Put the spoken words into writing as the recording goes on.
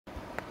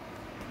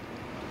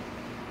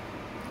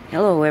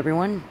Hello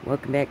everyone,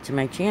 welcome back to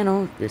my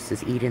channel. This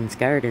is Eden's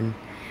Garden,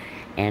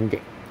 and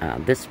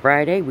this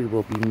Friday we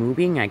will be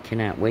moving. I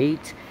cannot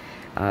wait.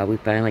 We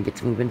finally get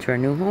to move into our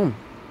new home.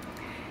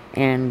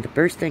 And the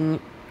first thing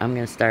I'm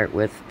going to start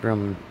with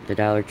from the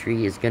Dollar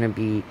Tree is going to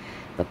be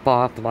the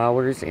fall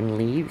flowers and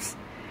leaves.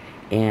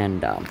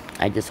 And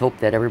I just hope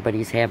that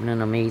everybody's having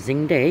an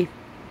amazing day.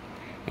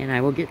 And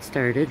I will get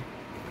started.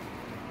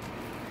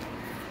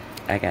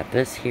 I got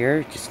this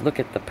here. Just look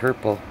at the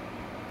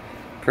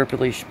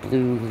purplish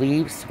blue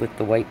leaves with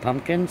the white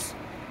pumpkins.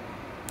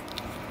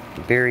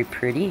 Very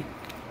pretty.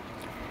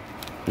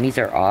 And these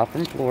are all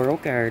from Floral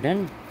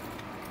Garden.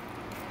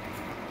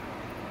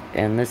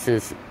 And this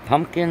is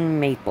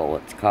pumpkin maple,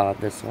 it's called,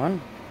 this one.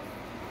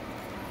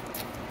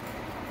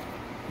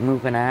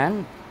 Moving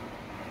on,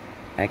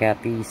 I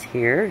got these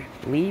here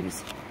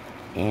leaves,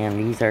 and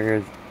these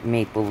are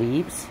maple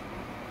leaves.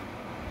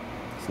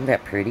 Isn't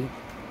that pretty?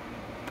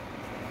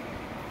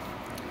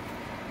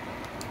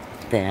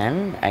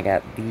 Then I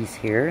got these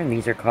here, and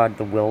these are called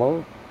the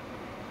willow.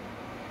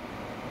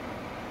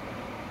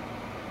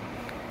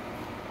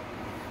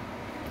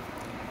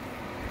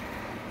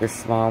 This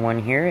small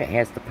one here, it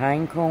has the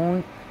pine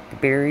cone, the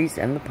berries,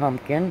 and the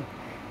pumpkin,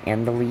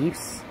 and the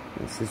leaves.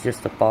 This is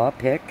just a fall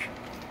pick.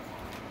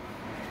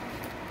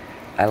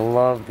 I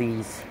love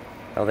these,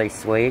 how they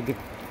swag.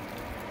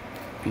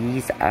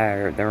 These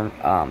are, they're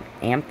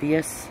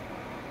amethyst.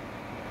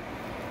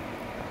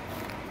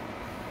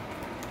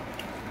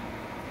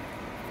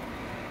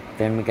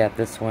 Then we got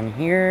this one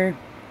here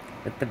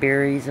with the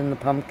berries and the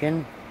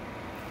pumpkin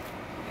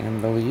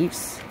and the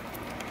leaves.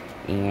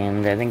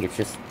 And I think it's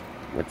just,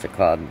 what's it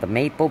called? The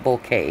maple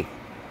bouquet.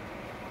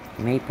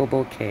 Maple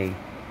bouquet.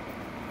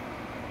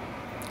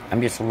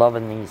 I'm just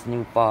loving these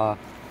new fall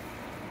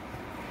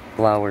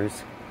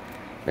flowers.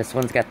 This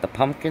one's got the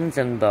pumpkins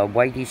and the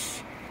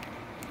whitish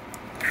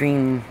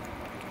cream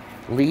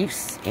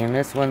leaves. And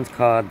this one's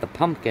called the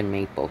pumpkin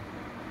maple.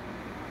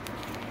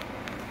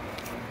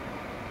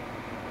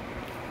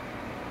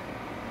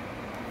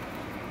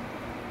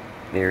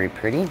 Very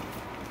pretty.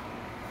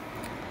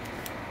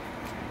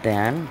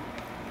 Then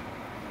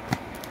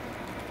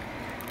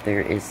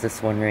there is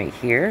this one right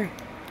here,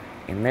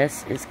 and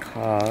this is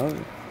called,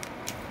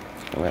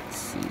 let's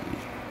see,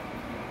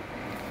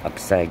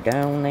 upside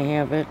down they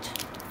have it,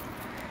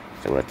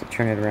 so we'll have to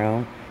turn it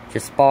around.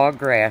 Just fall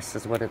grass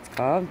is what it's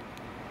called.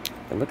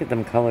 But look at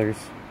them colors.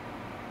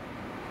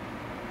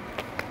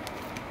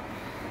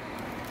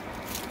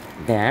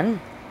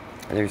 Then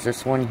there's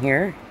this one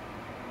here.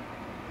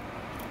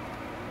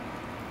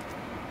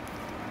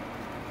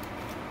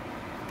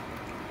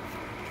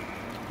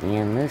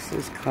 And this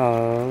is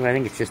called, I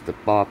think it's just the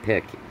fall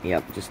pick.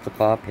 Yep, just the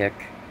fall pick.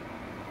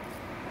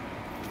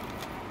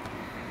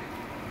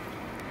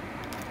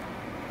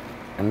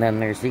 And then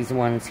there's these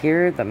ones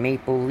here, the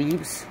maple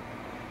leaves.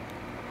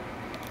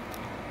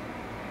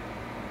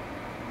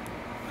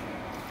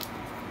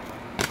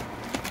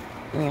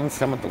 And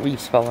some of the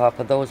leaves fell off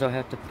of those, I'll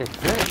have to fix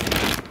it.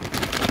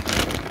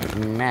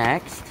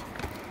 Next,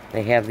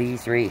 they have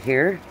these right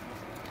here.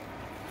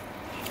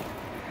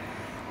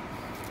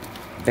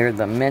 They're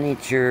the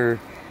miniature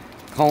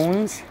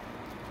cones,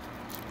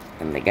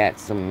 and they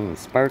got some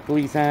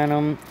sparklies on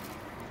them,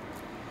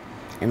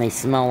 and they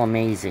smell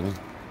amazing.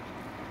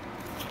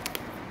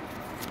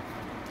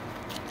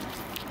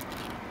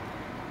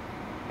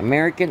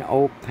 American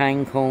Oak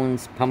Pine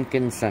Cones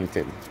Pumpkin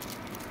Scented.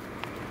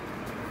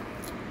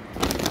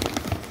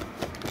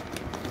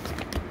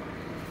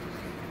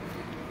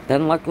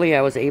 Then luckily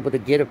I was able to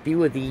get a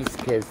few of these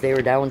because they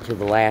were down to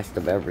the last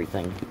of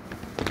everything.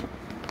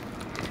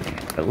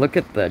 But look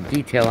at the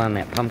detail on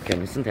that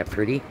pumpkin. Isn't that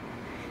pretty?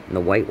 And the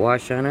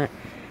whitewash on it.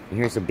 And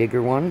here's a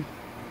bigger one.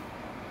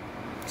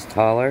 It's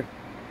taller.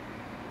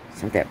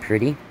 Isn't that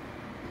pretty?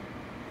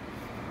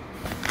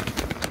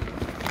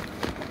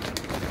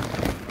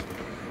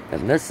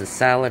 And this is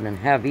solid and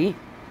heavy.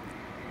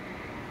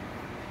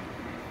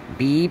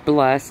 Be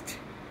blessed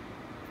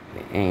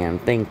and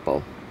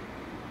thankful.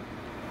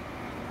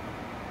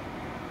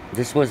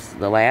 This was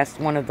the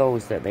last one of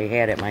those that they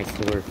had at my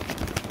store.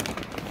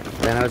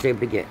 Then I was able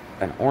to get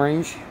an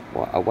orange,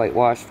 a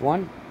whitewashed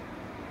one.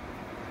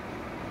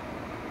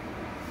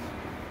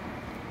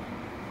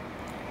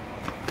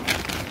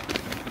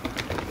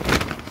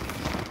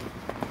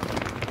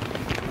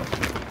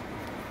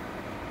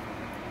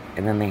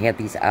 And then they had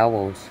these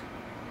owls.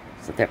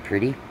 Isn't that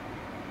pretty?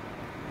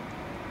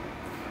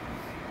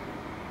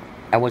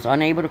 I was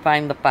unable to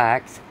find the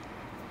fox,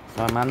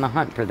 so I'm on the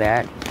hunt for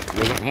that.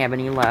 They didn't have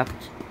any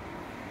left.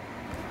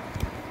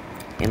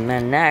 And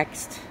then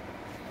next,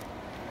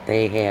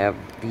 they have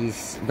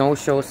these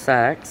no-show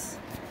socks,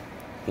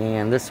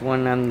 and this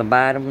one on the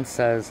bottom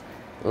says,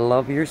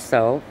 love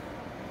yourself,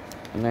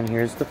 and then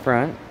here's the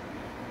front.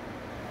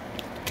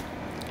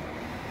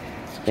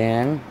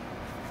 Then,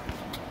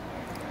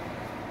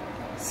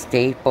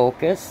 stay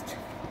focused,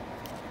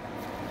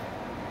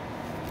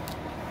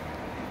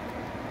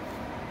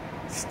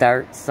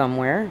 start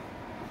somewhere,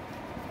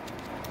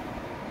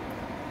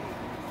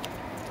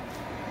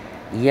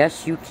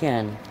 Yes, you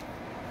can.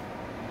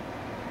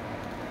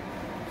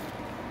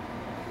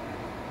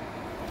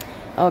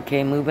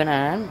 Okay, moving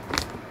on.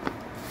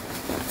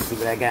 Let's see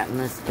what I got in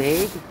this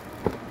bag.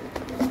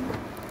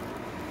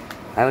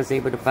 I was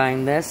able to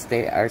find this.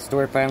 Our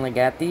store finally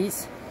got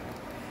these.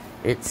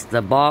 It's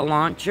the ball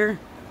launcher.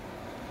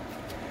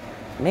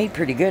 Made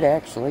pretty good,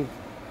 actually.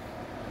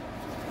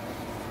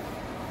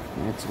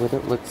 That's what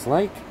it looks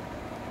like.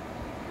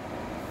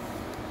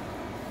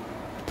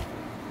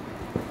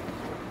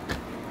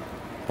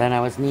 Then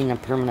I was needing a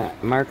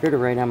permanent marker to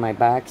write on my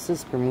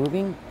boxes for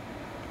moving.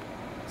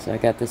 So I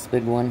got this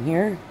big one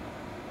here.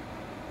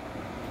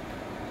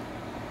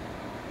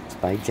 It's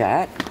by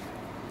Jot.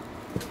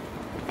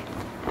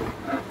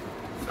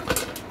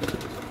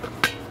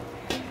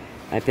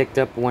 I picked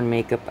up one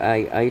makeup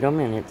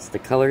item, and it's the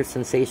Color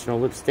Sensational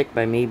Lipstick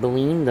by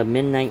Maybelline. The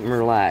Midnight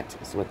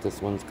Merlot is what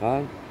this one's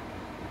called.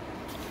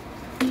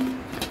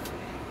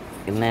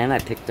 And then I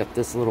picked up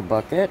this little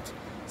bucket. It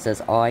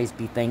says, "Always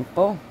be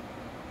thankful."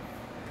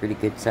 Pretty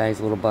good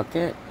sized little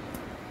bucket.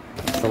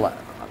 It's the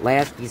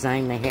last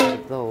design they had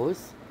of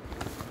those.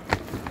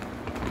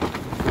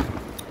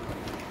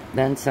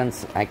 Then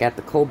since I got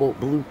the Cobalt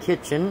Blue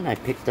Kitchen, I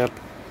picked up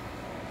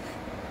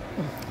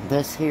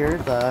this here,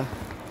 the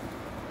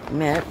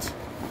mitt,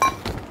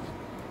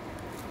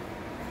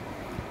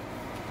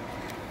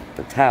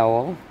 the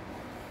towel,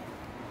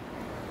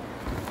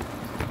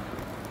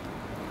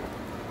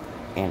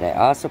 and I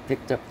also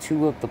picked up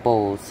 2 of the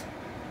bowls.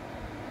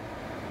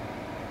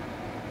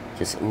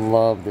 Just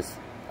love this,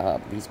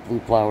 these blue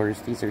flowers.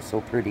 These are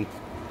so pretty.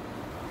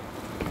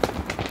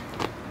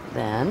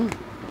 Then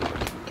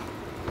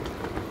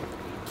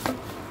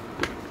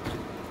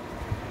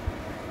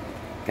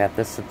got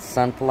this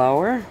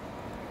sunflower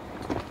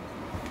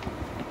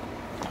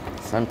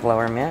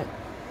mitt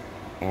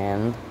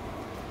and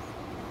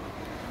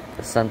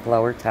the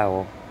sunflower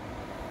towel.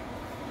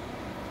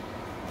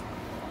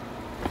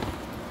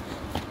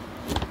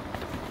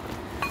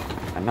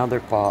 Another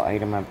fall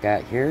item I've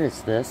got here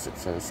is this. It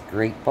says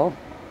 "Grateful."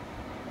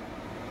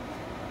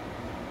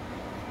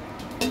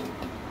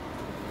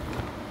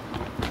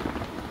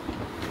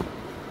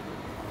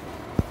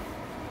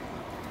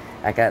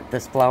 I got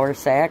this flour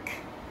sack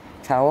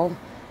towel.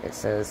 It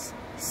says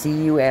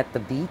 "See you at the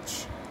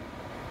beach."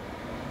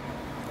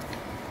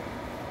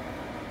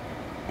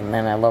 And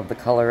then I love the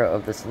color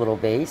of this little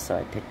vase, so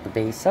I picked the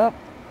vase up.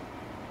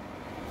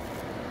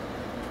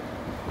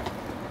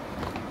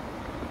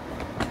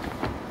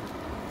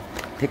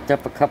 Picked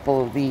up a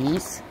couple of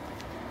these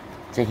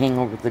to hang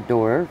over the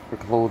door for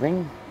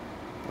clothing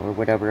or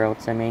whatever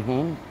else I may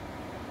hang.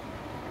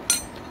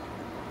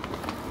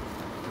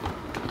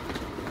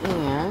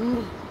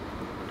 And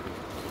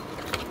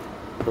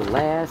the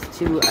last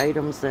 2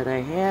 items that I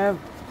have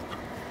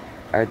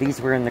are, these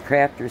were in the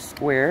Crafter's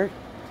Square.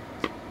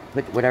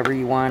 Put whatever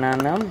you want on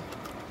them.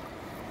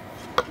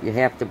 You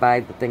have to buy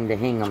the thing to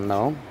hang them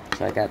though.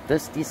 So I got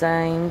this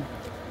design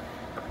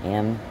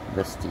and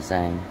this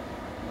design.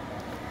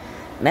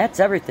 And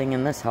that's everything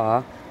in this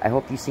haul. I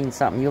hope you've seen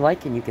something you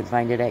like, and you can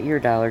find it at your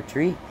Dollar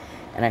Tree.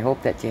 And I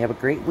hope that you have a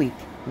great week.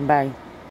 Bye.